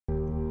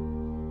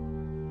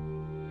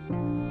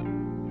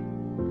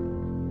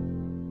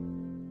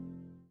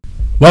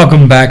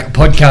Welcome back,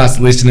 podcast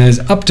listeners,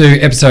 up to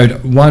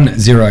episode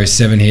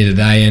 107 here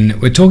today,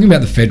 and we're talking about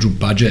the federal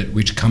budget,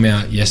 which came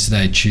out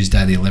yesterday,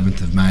 Tuesday, the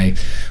 11th of May,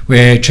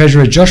 where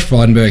Treasurer Josh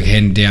Frydenberg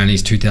handed down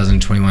his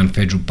 2021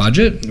 federal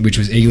budget, which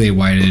was eagerly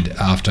awaited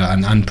after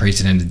an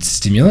unprecedented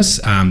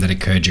stimulus that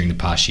occurred during the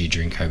past year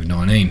during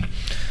COVID-19.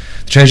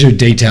 The Treasurer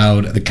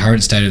detailed the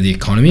current state of the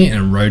economy and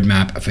a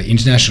roadmap for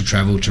international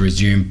travel to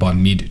resume by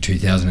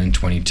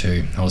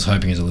mid-2022. I was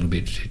hoping it was a little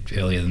bit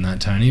earlier than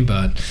that, Tony,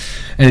 but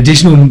an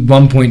additional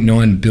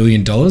 $1.9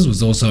 billion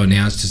was also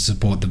announced to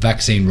support the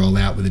vaccine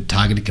rollout with a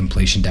targeted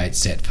completion date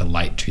set for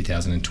late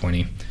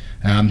 2020.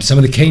 Some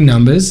of the key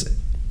numbers: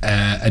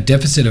 a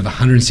deficit of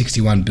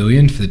 $161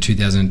 billion for the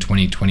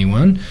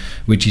 2020-21,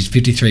 which is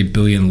 $53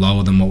 billion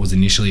lower than what was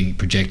initially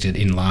projected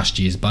in last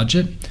year's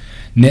budget.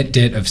 Net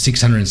debt of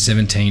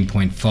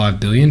 $617.5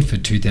 billion for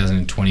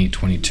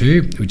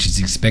 2020-22, which is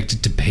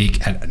expected to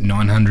peak at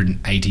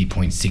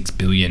 $980.6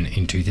 billion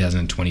in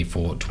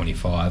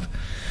 2024-25.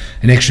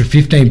 An extra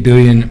 $15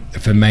 billion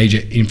for major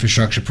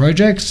infrastructure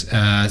projects,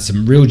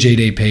 some real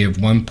GDP of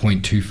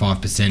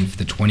 1.25% for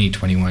the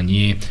 2021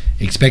 year,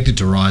 expected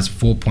to rise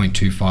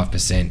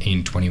 4.25%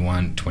 in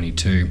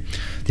 21-22.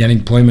 The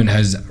unemployment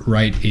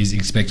rate is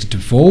expected to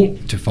fall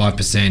to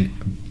 5%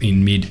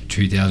 in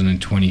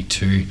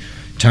mid-2022.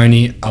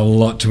 Tony, a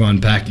lot to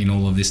unpack in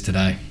all of this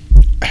today.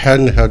 How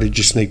did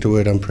you sneak the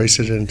word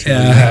unprecedented?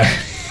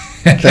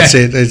 That's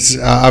it.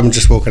 I'm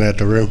just walking out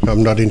the room.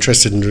 I'm not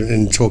interested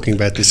in talking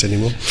about this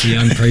anymore. The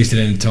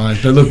unprecedented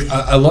times. But look,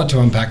 a lot to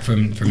unpack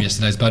from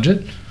yesterday's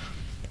budget.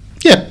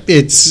 Yeah,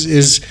 it's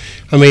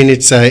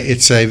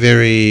a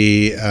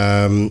very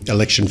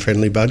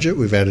election-friendly budget,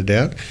 without a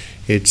doubt.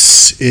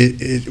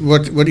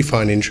 What do you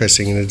find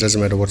interesting, and it doesn't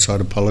matter what side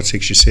of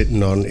politics you're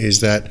sitting on, is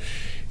that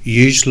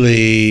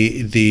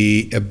usually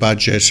the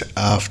budget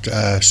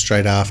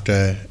straight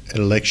after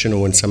an election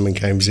or when someone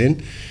comes in,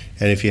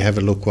 and if you have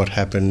a look what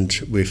happened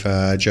with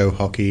Joe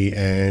Hockey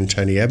and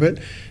Tony Abbott,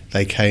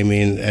 they came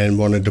in and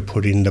wanted to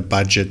put in the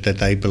budget that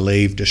they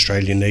believed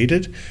Australia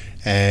needed,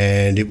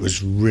 and it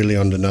was really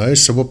on the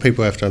nose. So what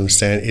people have to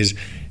understand is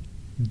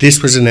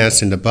this was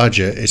announced in the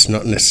budget. It's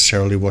not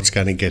necessarily what's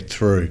going to get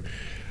through.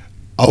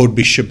 I would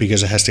be shocked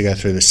because it has to go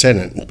through the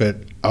Senate, but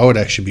I would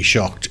actually be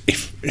shocked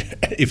if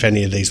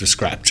any of these were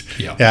scrapped.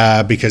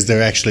 Yeah. Because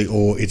they're actually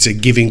it's a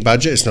giving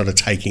budget, it's not a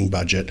taking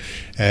budget.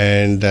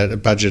 And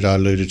that budget I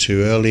alluded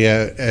to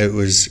earlier, it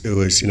was a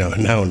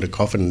nail in the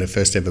coffin in the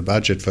first ever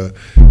budget for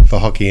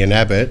Hockey and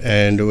Abbott,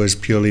 and it was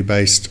purely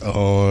based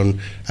on,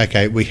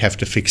 okay, we have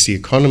to fix the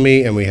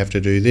economy and we have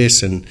to do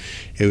this, and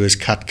it was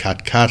cut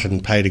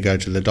and pay to go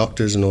to the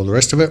doctors and all the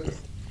rest of it.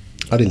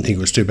 I didn't think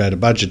it was too bad a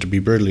budget, to be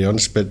brutally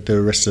honest, but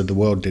the rest of the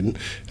world didn't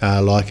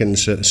like it, and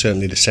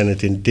certainly the Senate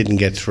didn't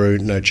get through.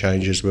 No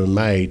changes were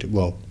made.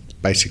 Well,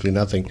 basically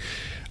nothing.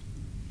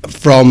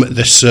 From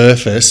the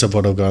surface of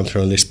what I've gone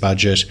through on this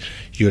budget,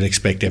 you would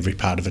expect every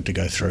part of it to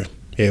go through.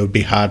 Yeah, it would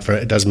be hard for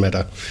it. It doesn't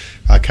matter.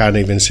 I can't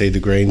even see the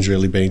Greens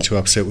really being too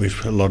upset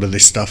with a lot of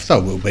this stuff. They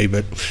will be,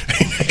 but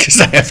because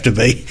they have to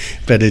be.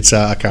 But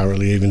I can't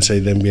really even see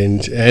them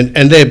being.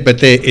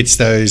 It's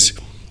those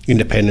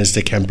independents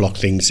that can block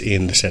things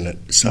in the Senate.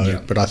 So,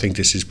 yeah. But I think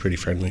this is pretty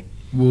friendly.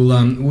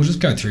 We'll just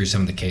go through some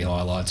of the key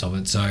highlights of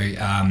it. So,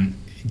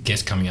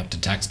 guess coming up to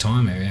tax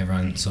time,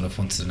 everyone sort of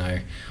wants to know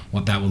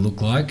what that will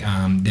look like.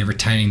 They're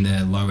retaining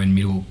the low and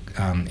middle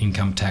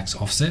income tax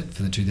offset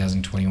for the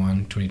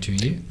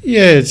 2021-22 year.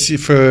 Yeah, it's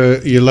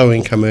for your low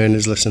income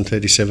earners less than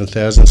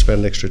 $37,000. It's about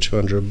an extra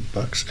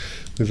 $200.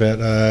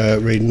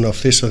 Without reading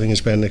off this, I think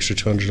it's about an extra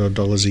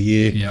 $200 a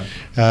year. Yeah.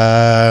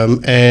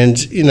 And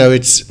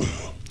it's.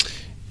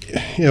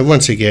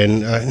 Once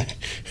again,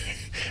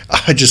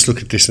 I just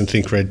look at this and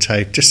think red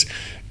tape. Just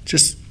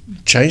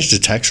change the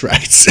tax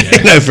rates,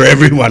 for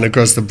everyone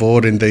across the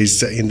board in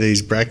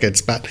these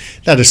brackets. But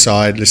that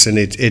aside, listen,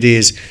 it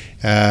is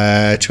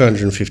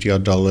 $250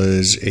 odd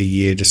a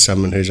year to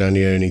someone who's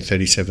only earning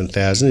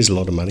 $37,000 is a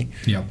lot of money.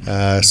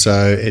 Yeah.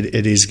 So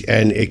it is,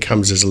 and it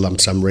comes as a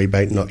lump sum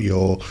rebate, not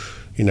your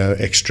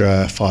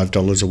extra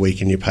 $5 a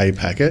week in your pay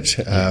packet,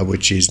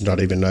 which is not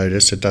even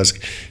noticed. It does.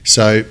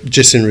 So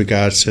just in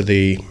regards to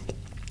the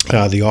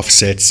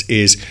offsets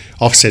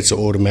are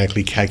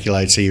automatically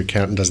calculated, so your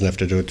accountant doesn't have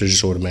to do it. They're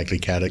just automatically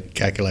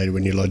calculated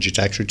when you lodge your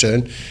tax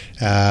return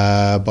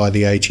by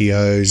the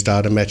ATO's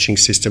data matching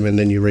system, and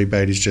then your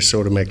rebate is just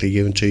automatically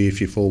given to you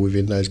if you fall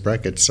within those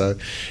brackets. So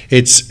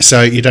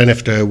you don't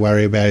have to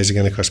worry about, is it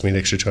going to cost me an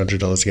extra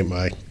 $200 to get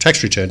my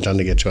tax return done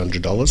to get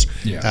 $200.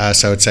 Yeah.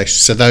 So it's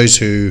actually those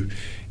who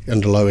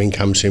under low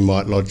incomes who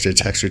might lodge their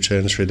tax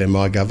returns through their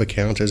MyGov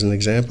account, as an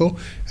example,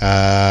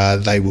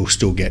 they will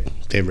still get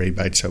their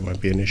rebate, so it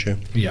won't be an issue.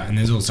 Yeah, and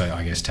there's also,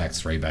 I guess,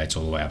 tax rebates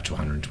all the way up to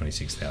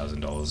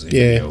 $126,000 in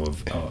the bill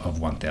of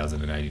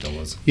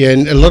 $1,080. Yeah,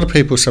 and a lot of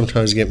people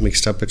sometimes get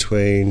mixed up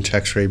between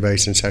tax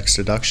rebates and tax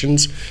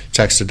deductions.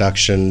 Tax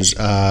deductions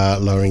are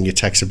lowering your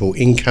taxable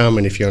income,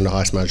 and if you're on the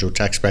highest marginal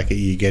tax bracket,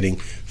 you're getting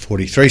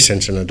 43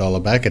 cents on a dollar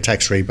back. A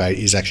tax rebate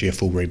is actually a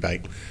full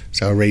rebate.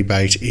 So a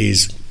rebate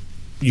is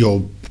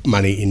your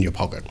money in your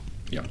pocket.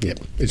 Yep.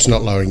 It's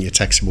not lowering your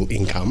taxable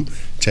income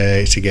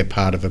to get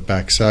part of it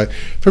back. So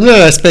from that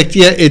aspect,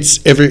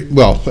 it's a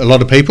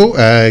lot of people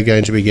are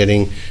going to be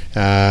getting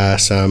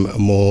some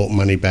more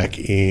money back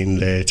in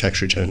their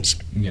tax returns.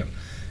 Yep.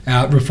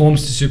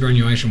 Reforms to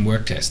superannuation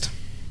work test.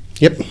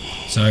 Yep.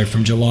 So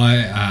from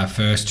July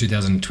 1st,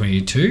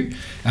 2022,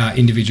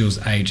 individuals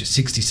aged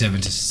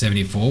 67 to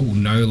 74 will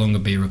no longer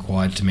be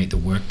required to meet the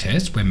work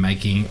test when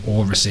making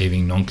or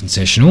receiving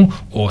non-concessional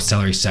or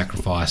salary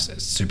sacrifice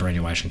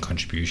superannuation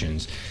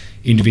contributions.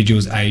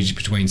 Individuals aged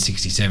between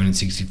 67 and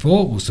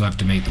 64 will still have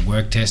to meet the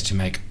work test to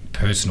make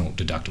personal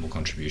deductible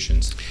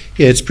contributions.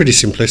 Yeah, it's pretty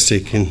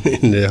simplistic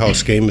in the whole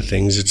scheme of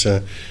things. It's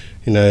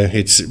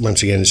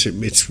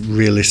it's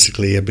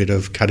realistically a bit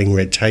of cutting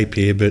red tape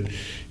here, but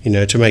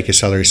to make a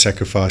salary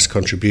sacrifice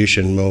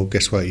contribution, well,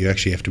 guess what? You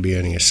actually have to be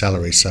earning a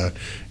salary. So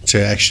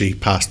to actually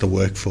pass the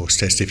workforce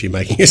test if you're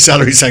making a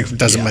salary sacrifice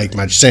doesn't make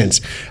much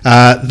sense.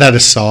 That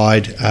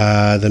aside,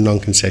 the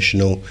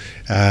non-concessional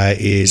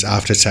is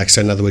after tax.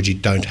 So in other words, you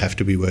don't have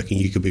to be working.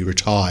 You could be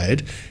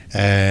retired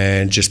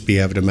and just be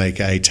able to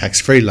make a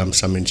tax-free lump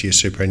sum into your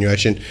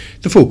superannuation.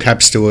 The full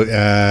caps still,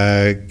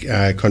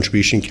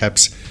 contribution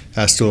caps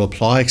still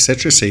apply,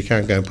 etc. So you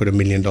can't go and put $1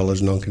 million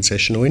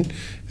non-concessional in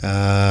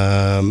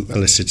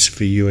unless it's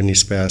for you and your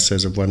spouse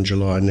as of 1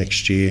 July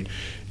next year.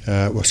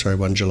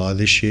 1 July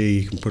this year,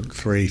 you can put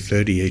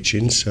 $330 each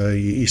in, so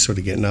you're sort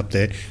of getting up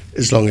there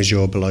as long as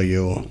you're below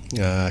your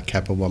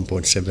cap of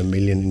 1.7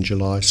 million in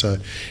July. So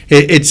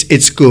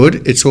it's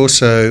good. It's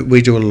also,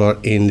 we do a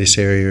lot in this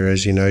area,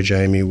 as you know,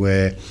 Jamie,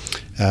 where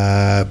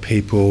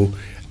people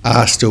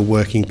are still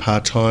working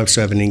part-time, so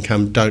have an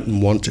income,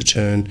 don't want to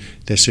turn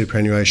their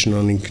superannuation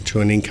on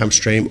into an income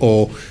stream,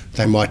 or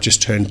they might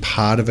just turn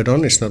part of it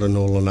on. It's not an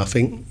all or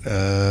nothing.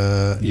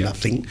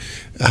 Nothing.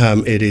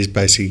 It is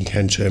basically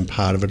can turn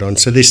part of it on.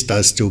 So this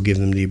does still give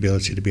them the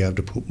ability to be able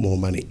to put more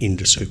money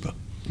into super.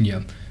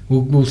 Yeah.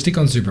 We'll stick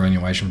on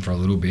superannuation for a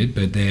little bit,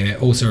 but they're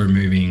also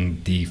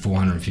removing the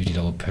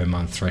 $450 per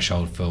month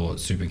threshold for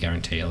super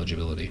guarantee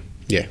eligibility.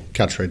 Yeah,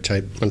 cuts red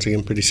tape. Once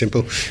again, pretty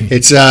simple.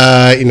 It's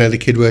the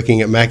kid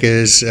working at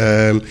Macca's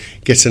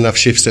gets enough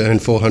shifts to earn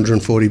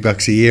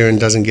 $440 a year and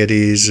doesn't get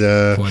his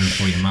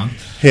 $440 a month.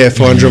 Yeah,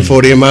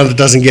 $440 a month.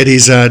 Doesn't get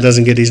his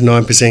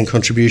 9%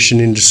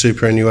 contribution into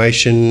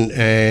superannuation,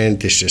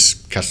 and this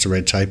just cuts the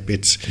red tape.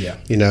 It's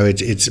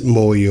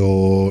more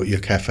your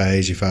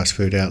cafes, your fast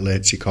food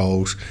outlets, your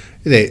Coles.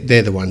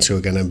 They're the ones who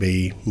are going to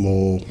be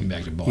more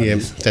impacted by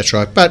this. That's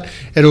right. But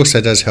it also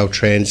does help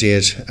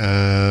transient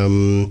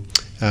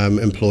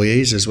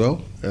employees as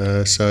well.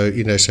 So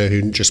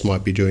who just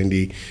might be doing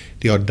the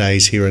odd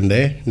days here and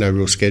there, no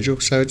real schedule.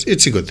 So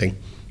it's a good thing.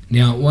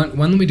 Now, one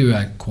that we do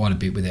quite a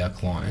bit with our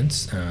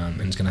clients,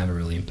 and it's going to have a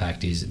real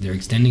impact, is they're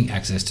extending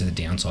access to the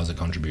downsizer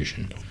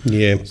contribution.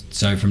 Yeah.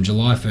 So from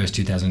July 1st,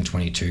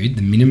 2022,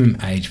 the minimum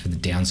age for the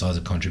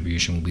downsizer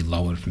contribution will be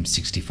lowered from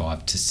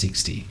 65 to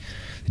 60.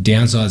 The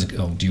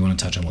downsizer. Do you want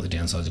to touch on what the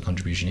downsizer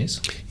contribution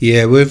is?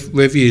 Yeah,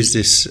 we've used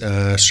this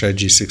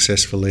strategy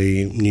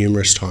successfully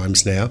numerous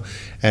times now,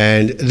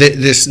 and there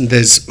is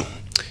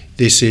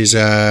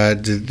a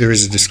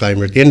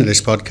disclaimer at the end of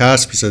this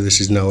podcast, so this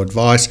is no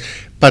advice.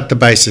 But the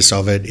basis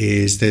of it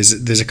is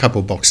there's a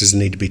couple of boxes that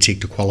need to be ticked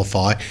to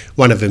qualify.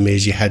 One of them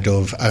is you had to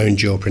have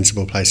owned your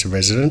principal place of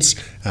residence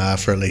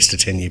for at least a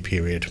 10-year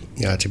period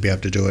to be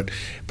able to do it.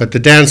 But the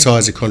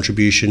downsizer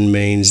contribution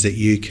means that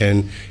you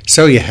can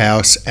sell your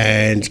house,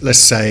 and let's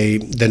say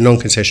the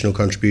non-concessional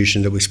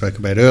contribution that we spoke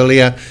about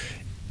earlier,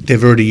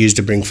 they've already used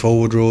a bring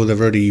forward rule,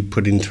 they've already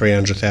put in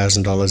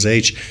 $300,000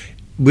 each.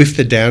 With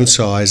the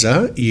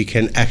downsizer, you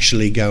can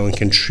actually go and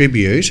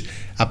contribute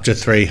up to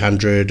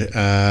 300.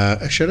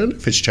 Actually, I don't know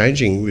if it's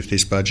changing with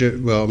this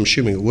budget. Well, I'm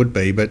assuming it would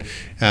be, but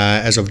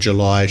as of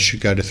July, it should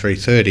go to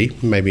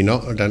 330. Maybe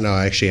not. I don't know.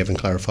 I actually haven't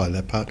clarified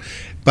that part.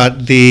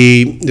 But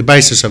the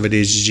basis of it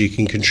is you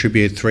can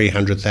contribute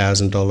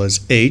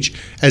 $300,000 each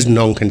as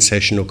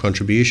non-concessional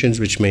contributions,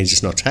 which means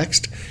it's not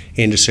taxed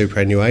into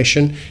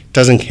superannuation.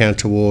 Doesn't count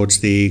towards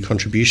the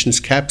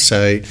contributions cap.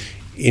 So,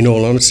 in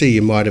all honesty,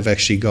 you might have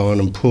actually gone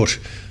and put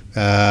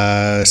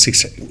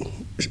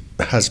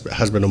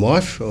husband and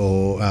wife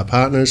or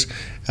partners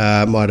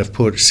might have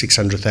put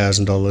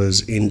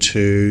 $600,000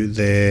 into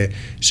their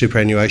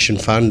superannuation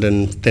fund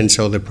and then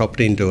sell their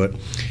property and do it.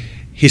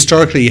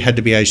 Historically, you had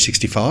to be age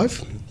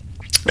 65.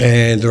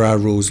 And there are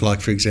rules like,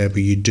 for example,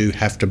 you do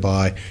have to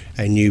buy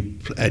a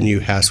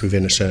new house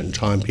within a certain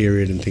time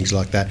period and things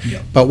like that.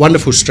 Yep. But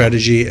wonderful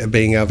strategy of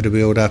being able to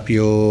build up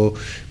your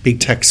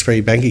big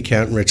tax-free bank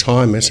account in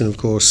retirement. And of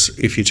course,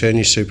 if you turn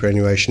your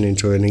superannuation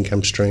into an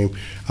income stream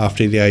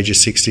after the age of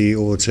 60,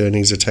 all its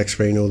earnings are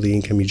tax-free and all the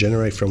income you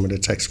generate from it are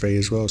tax-free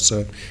as well.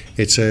 So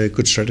it's a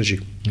good strategy.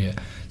 Yeah.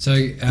 So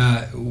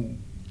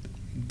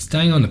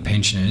Staying on the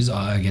pensioners,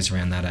 I guess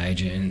around that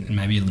age and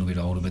maybe a little bit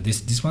older, but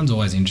this one's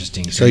always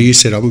interesting. So you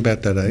said I'm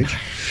about that age? No,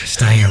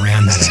 staying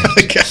around that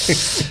age. Okay.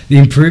 The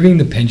improving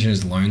the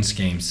pensioners loan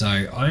scheme. So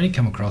I only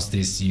come across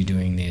you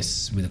doing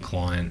this with a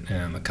client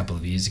a couple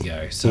of years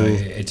ago. So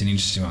it's an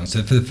interesting one.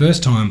 So for the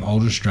first time,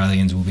 older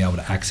Australians will be able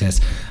to access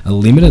a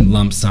limited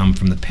lump sum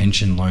from the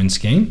pension loan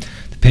scheme.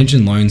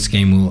 Pension loan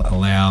scheme will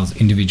allow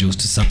individuals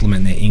to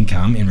supplement their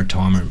income in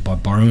retirement by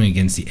borrowing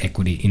against the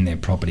equity in their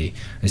property,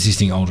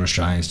 assisting older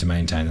Australians to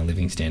maintain their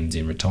living standards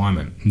in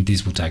retirement.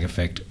 This will take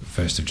effect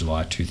 1st of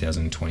July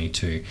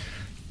 2022.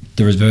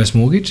 The reverse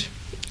mortgage?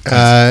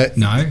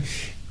 No?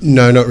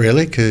 No, not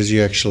really, because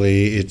you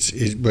actually,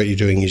 what you're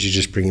doing is you're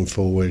just bringing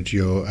forward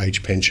your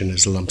age pension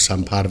as a lump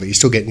sum part of it. You're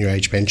still getting your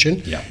age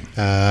pension,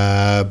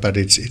 but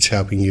it's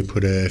helping you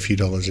put a few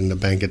dollars in the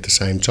bank at the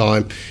same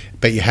time.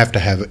 But you have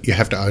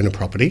to own a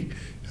property,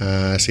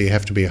 so you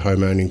have to be a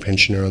home owning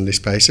pensioner on this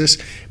basis.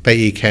 But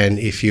you can,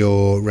 if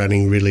you're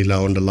running really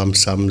low on the lump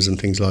sums and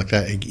things like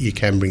that, you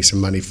can bring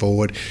some money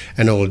forward.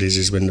 And all it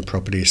is when the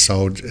property is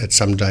sold at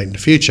some date in the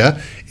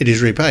future, it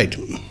is repaid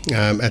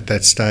at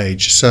that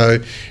stage. So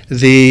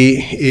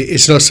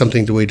it's not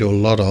something that we do a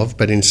lot of,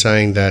 but in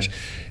saying that,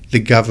 the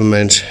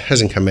government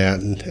hasn't come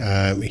out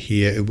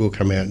here. It will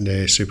come out in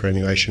their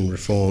superannuation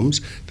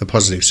reforms, the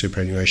positive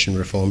superannuation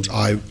reforms.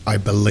 I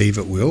believe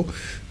it will.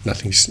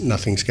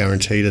 Nothing's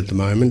guaranteed at the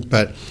moment,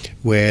 but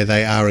where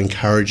they are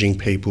encouraging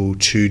people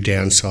to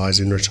downsize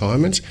in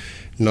retirement,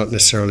 not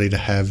necessarily to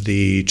have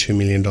the $2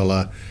 million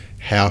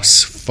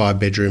house,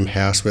 5-bedroom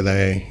house where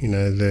they,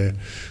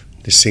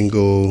 the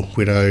single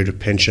widowed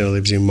pensioner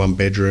lives in 1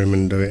 bedroom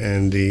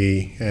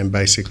and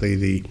basically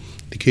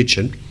the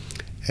kitchen.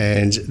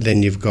 And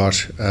then you've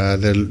got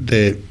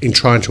they're in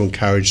trying to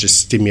encourage to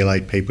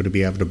stimulate people to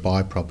be able to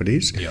buy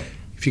properties. Yep.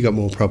 If you've got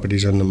more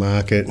properties on the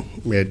market,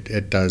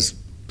 it does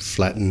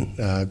flatten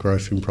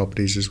growth in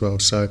properties as well.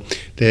 So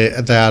they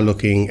are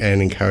looking and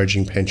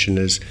encouraging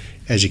pensioners,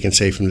 as you can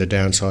see from the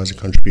downsizer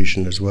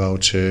contribution as well,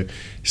 to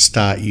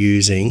start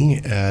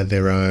using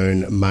their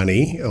own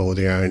money or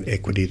their own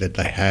equity that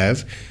they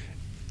have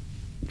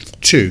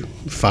to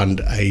fund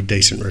a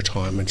decent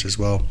retirement as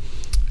well.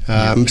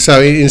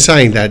 So in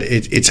saying that,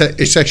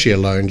 it's actually a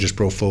loan just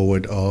brought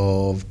forward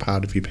of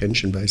part of your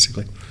pension,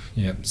 basically.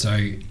 Yeah.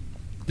 So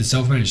the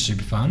self-managed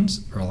super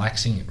funds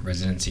relaxing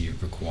residency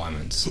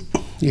requirements.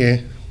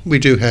 Yeah, we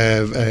do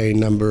have a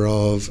number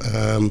of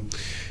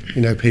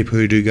people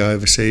who do go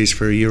overseas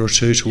for a year or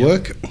two to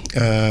work,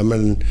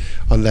 and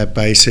on that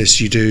basis,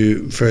 you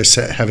do first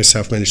have a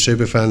self-managed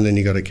super fund, then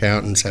you got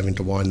accountants having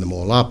to wind them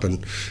all up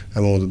and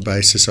all the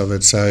basis of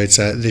it. So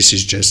this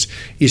is just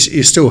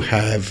you still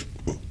have.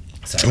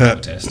 Safe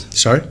harbour test.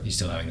 Sorry? You're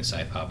still having the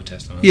safe harbour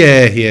test on it?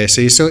 Yeah.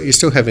 So you're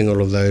still having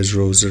all of those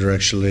rules that are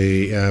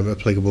actually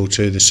applicable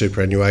to the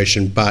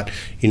superannuation, but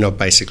you're not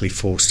basically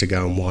forced to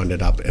go and wind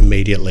it up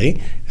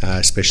immediately,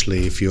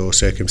 especially if your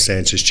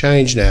circumstances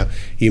change. Now,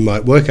 you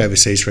might work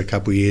overseas for a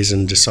couple of years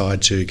and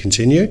decide to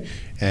continue,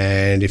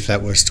 and if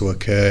that was to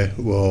occur,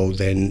 well,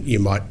 then you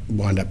might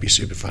wind up your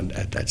super fund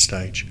at that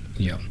stage.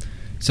 Yeah.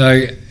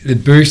 So the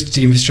boost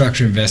to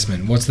infrastructure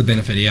investment, what's the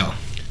benefit here?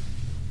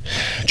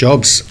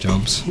 Jobs.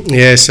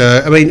 Yeah,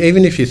 so,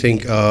 even if you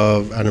think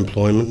of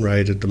unemployment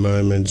rate at the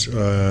moment,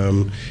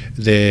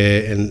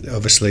 they're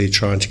obviously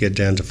trying to get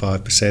down to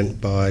 5%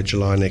 by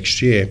July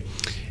next year.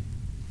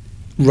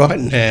 Right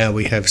now,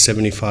 we have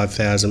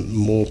 75,000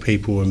 more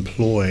people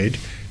employed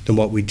than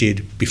what we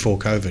did before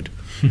COVID.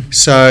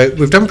 So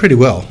we've done pretty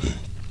well.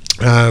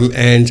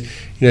 And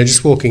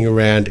just walking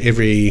around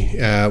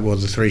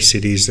the 3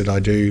 cities that I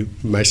do,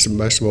 most of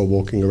them are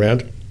walking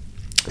around.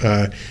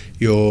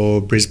 Your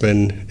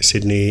Brisbane,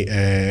 Sydney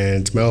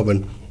and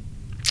Melbourne,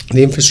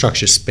 the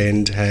infrastructure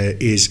spend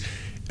is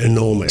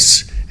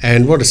enormous.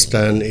 And what it's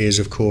done is,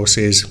 of course,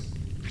 if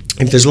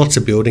there's lots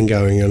of building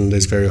going on,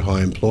 there's very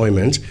high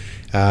employment.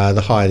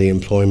 The higher the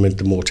employment,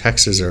 the more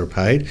taxes are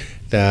paid.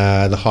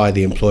 The higher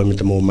the employment,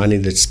 the more money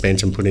that's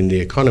spent and put in the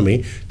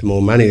economy. The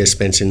more money that's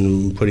spent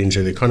and put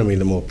into the economy,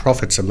 the more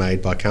profits are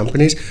made by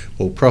companies.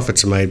 More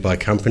profits are made by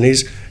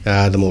companies,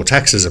 the more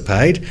taxes are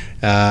paid,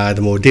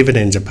 the more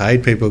dividends are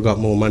paid. People have got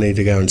more money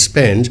to go and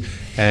spend.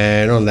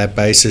 And on that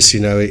basis,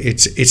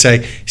 it's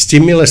a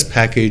stimulus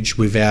package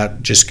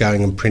without just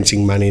going and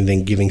printing money and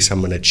then giving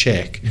someone a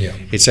check. Yeah.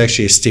 It's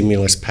actually a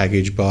stimulus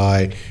package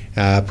by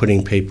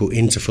putting people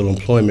into full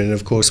employment. And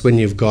of course, when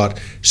you've got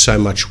so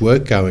much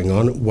work going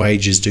on,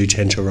 wages do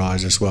tend to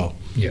rise as well.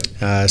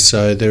 Yeah.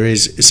 So there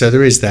is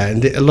that,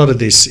 and a lot of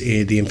this,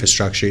 the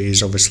infrastructure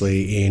is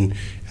obviously in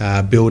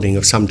building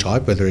of some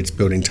type, whether it's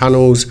building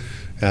tunnels,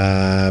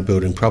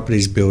 building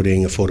properties,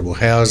 building affordable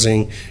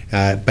housing,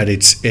 but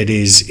it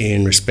is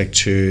in respect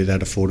to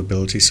that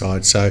affordability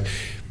side. So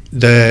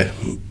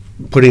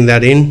putting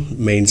that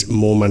in means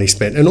more money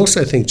spent, and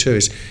also I think too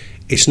is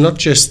it's not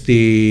just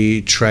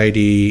the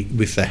tradie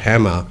with the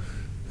hammer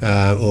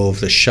or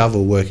the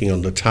shovel working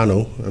on the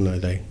tunnel. I know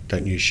they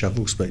don't use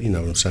shovels, but you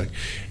know what I'm saying.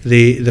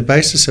 The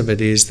basis of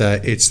it is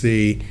that it's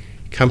the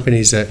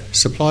companies that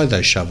supply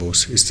those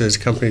shovels. It's those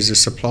companies that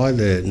supply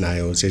the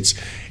nails.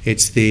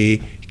 It's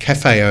the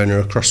cafe owner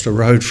across the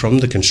road from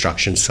the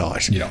construction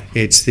site. Yeah.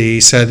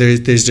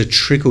 There's a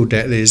trickle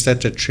down. There's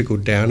that trickle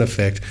down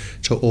effect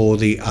to all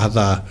the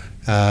other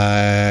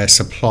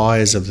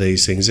suppliers of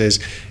these things. There's,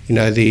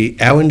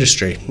 our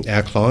industry,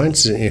 our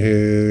clients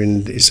who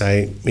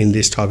in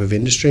this type of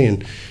industry,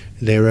 and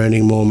they're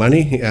earning more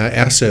money.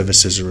 Our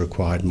services are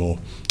required more.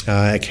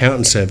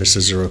 Accountant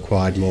services are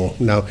required more.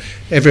 Now,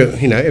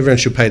 everyone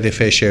should pay their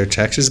fair share of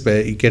taxes,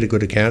 but you get a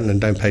good accountant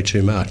and don't pay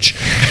too much.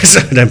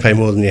 So don't pay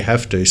more than you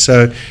have to.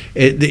 So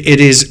it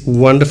is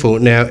wonderful.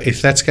 Now,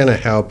 if that's going to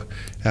help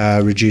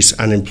reduce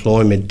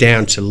unemployment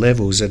down to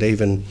levels that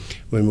even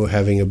when we're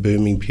having a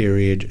booming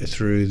period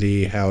through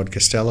the Howard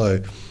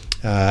Costello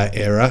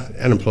era,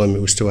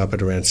 unemployment was still up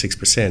at around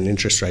 6%.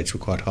 Interest rates were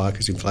quite high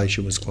because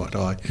inflation was quite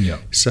high. Yeah.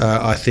 So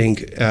I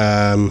think,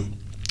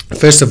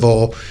 first of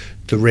all,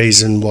 the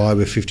reason why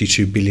we're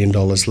 $52 billion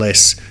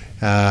less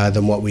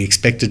than what we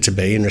expected to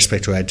be in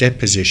respect to our debt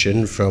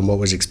position from what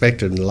was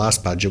expected in the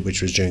last budget,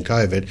 which was during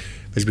COVID,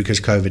 was because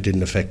COVID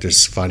didn't affect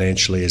us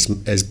financially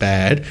as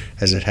bad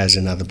as it has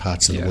in other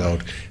parts of the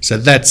world.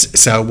 So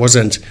it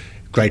wasn't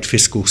great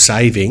fiscal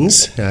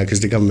savings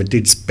because the government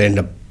did spend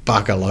a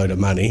bucket-load of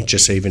money,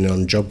 just even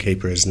on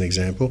JobKeeper as an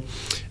example.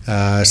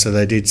 So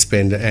they did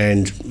spend,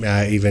 and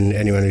even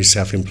anyone who's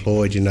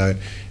self-employed,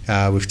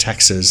 with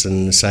taxes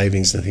and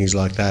savings and things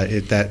like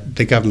that, that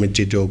the government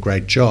did do a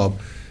great job.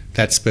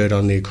 That spurred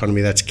on the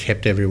economy. That's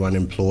kept everyone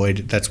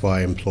employed. That's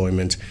why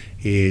employment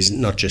is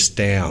not just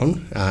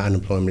down.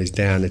 Unemployment is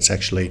down. It's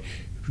actually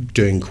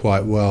doing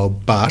quite well.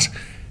 But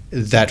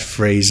that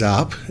frees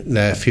up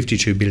the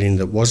 $52 billion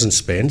that wasn't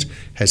spent,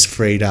 has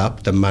freed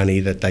up the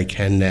money that they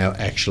can now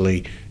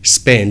actually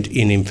spend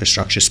in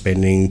infrastructure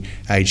spending,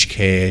 aged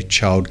care,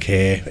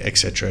 childcare,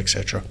 etc.,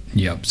 etc.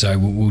 Yep. So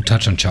we'll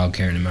touch on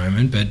childcare in a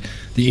moment, but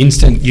the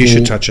instant you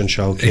should touch on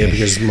childcare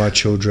because my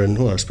children,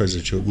 well, I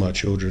suppose my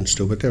children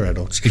still, but they're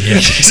adults.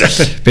 Yeah.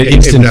 But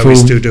instant we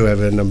still do have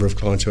a number of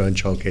clients who own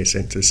childcare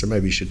centres, so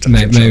maybe you should touch on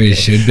childcare. Maybe you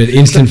should. But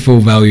instant full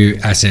value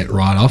asset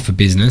write-off for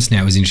business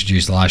now was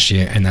introduced last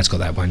year, and that's got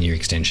that 1 year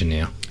extension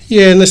now.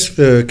 Yeah, and that's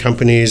for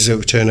companies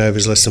that turnover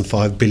is less than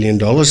 $5 billion,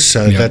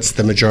 so that's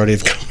the majority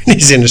of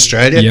companies in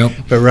Australia. Yep.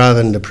 But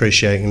rather than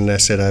depreciating an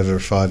asset over a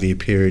 5-year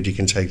period, you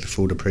can take the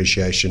full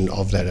depreciation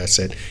of that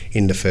asset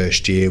in the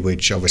first year,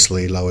 which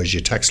obviously lowers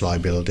your tax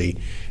liability.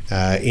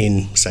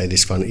 In, say,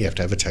 this fund, you have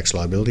to have a tax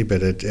liability,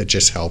 but it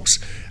just helps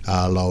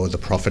lower the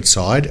profit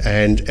side.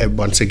 And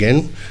once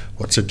again,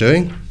 what's it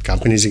doing?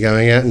 Companies are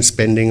going out and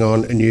spending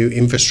on a new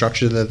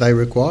infrastructure that they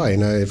require.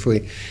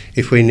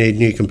 If we need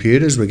new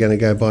computers, we're going to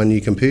go buy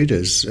new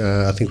computers.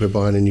 I think we're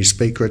buying a new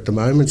speaker at the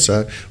moment,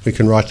 so we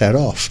can write that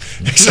off.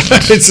 So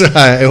it's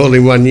all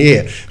in 1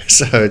 year.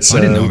 So it's. I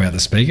didn't know about the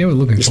speaker. We're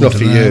looking. It's not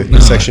for you. No.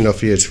 It's actually not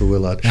for you. It's for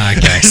Willard.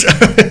 Okay.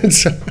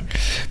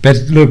 But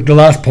look, the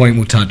last point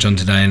we'll touch on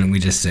today, and we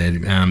just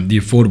said the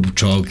affordable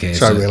childcare.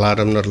 Sorry, Willard.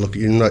 I'm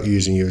not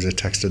using you as a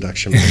tax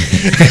deduction.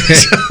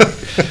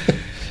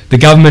 The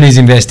government is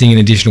investing an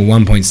additional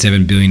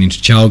 $1.7 billion into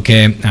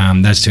childcare.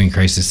 That's to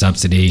increase the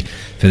subsidy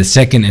for the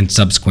second and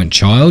subsequent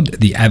child.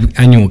 The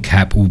annual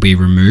cap will be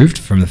removed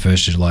from the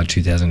 1st of July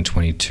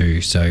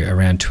 2022. So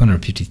around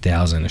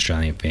 250,000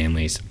 Australian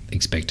families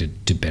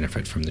expected to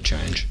benefit from the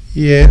change.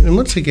 Yeah, and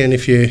once again,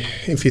 if you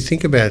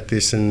think about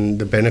this, and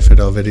the benefit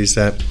of it is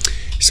that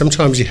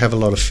sometimes you have a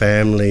lot of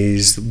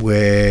families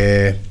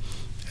where,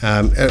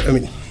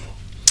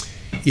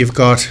 you've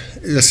got,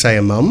 let's say,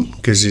 a mum,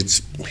 because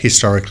it's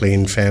historically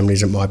in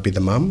families it might be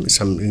the mum.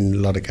 In a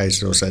lot of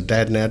cases also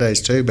dad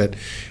nowadays too. But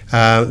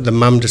the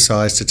mum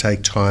decides to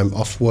take time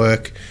off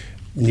work,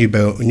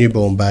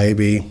 newborn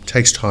baby,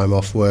 takes time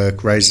off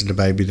work, raises the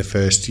baby the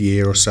first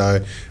year or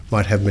so,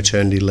 might have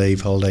maternity leave,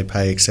 holiday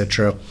pay,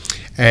 etc.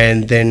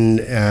 And then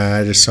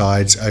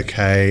decides,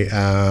 okay,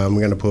 I'm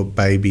going to put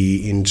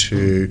baby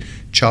into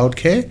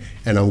childcare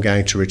and I'm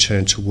going to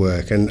return to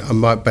work. And I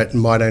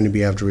might only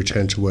be able to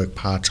return to work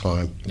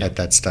part-time at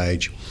that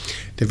stage.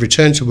 They've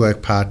returned to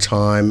work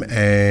part-time,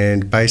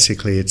 and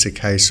basically it's a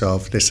case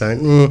of they're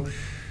saying,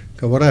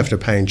 what I have to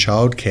pay in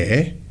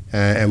childcare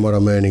and what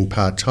I'm earning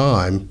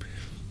part-time,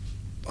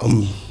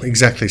 I'm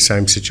exactly the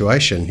same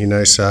situation,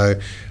 so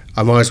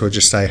I might as well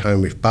just stay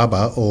home with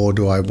Bubba, or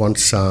do I want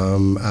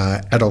some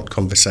adult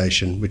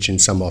conversation, which in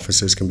some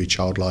offices can be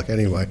childlike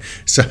anyway.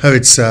 So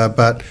so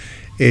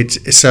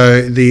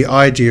the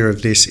idea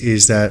of this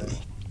is that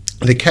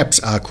the caps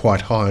are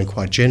quite high and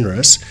quite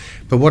generous,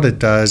 but what it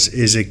does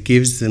is it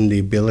gives them the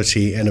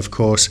ability, and of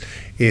course,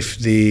 if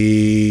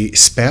the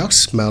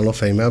spouse, male or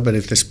female, but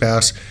if the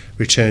spouse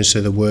returns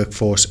to the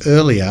workforce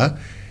earlier,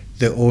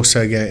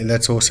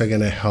 that's also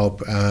going to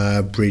help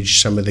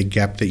bridge some of the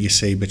gap that you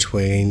see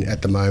between,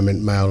 at the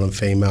moment, male and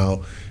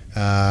female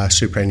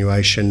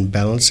superannuation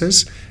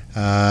balances.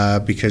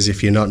 Because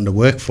if you're not in the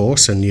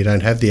workforce and you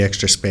don't have the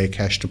extra spare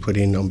cash to put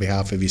in on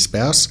behalf of your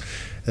spouse,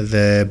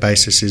 the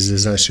basis is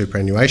there's no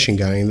superannuation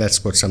going, and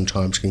that's what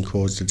sometimes can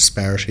cause the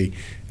disparity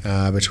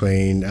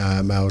between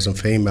males and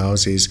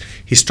females is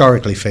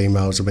historically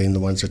females have been the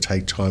ones that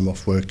take time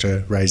off work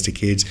to raise the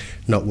kids,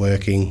 not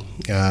working,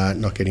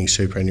 not getting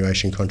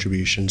superannuation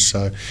contributions.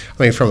 So,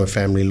 I mean, from a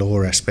family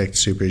law aspect,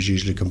 super is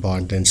usually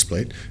combined then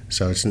split.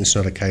 So it's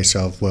not a case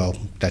of, well,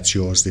 that's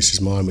yours, this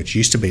is mine, which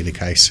used to be the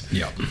case.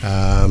 Yep.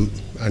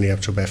 Only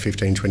up to about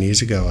 15, 20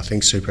 years ago, I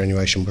think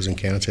superannuation wasn't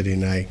counted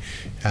in a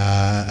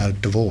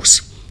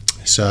divorce.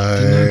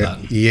 So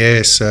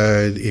yeah,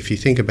 so if you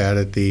think about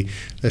it,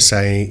 let's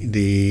say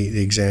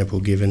the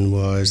example given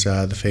was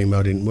the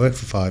female didn't work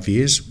for 5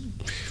 years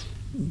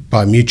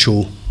by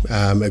mutual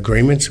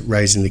agreement,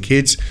 raising the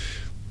kids.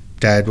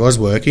 Dad was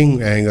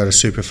working and got a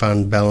super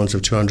fund balance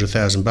of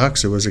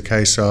 $200,000. It was a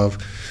case of,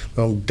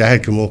 well,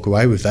 Dad can walk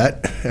away with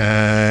that,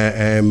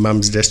 and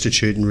Mum's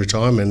destitute in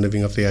retirement,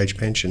 living off the age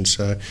pension.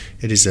 So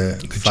it is a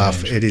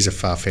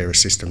far fairer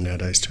system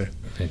nowadays too.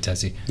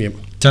 Fantastic. Yep.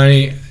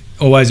 Tony,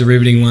 always a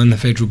riveting one, the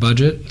federal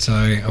budget. So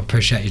I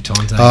appreciate your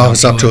time today. I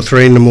was up till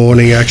 3 a.m.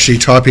 actually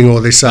typing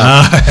all this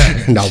up.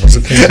 No, I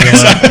wasn't.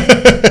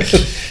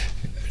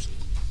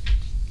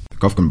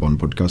 The Kofkin Bond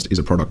podcast is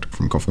a product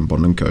from Kofkin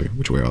Bond & Co.,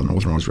 which we are an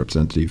authorised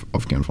representative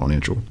of Count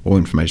Financial. All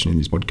information in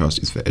this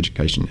podcast is for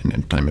education and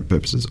entertainment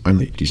purposes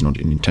only. It is not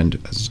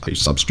intended as a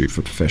substitute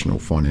for professional,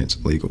 finance,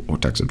 legal or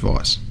tax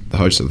advice. The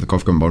hosts of the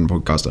Kofkin Bond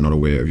podcast are not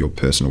aware of your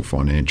personal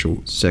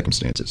financial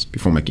circumstances.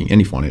 Before making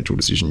any financial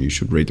decision, you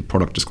should read the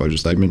product disclosure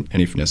statement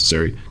and, if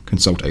necessary,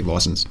 consult a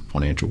licensed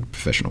financial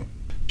professional.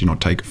 Do not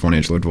take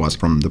financial advice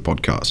from the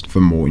podcast.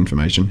 For more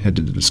information, head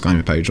to the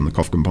disclaimer page on the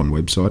Kofkin Bond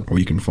website, or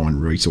you can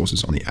find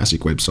resources on the ASIC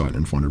website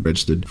and find a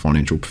registered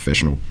financial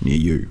professional near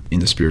you. In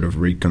the spirit of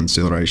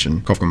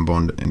reconciliation, Kofkin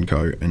Bond &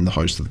 Co. and the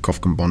host of the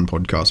Kofkin Bond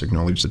podcast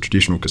acknowledge the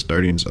traditional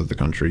custodians of the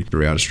country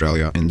throughout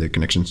Australia and their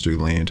connections to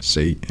land,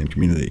 sea and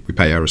community. We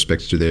pay our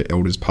respects to their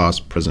elders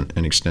past, present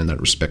and extend that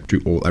respect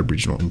to all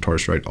Aboriginal and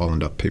Torres Strait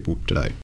Islander people today.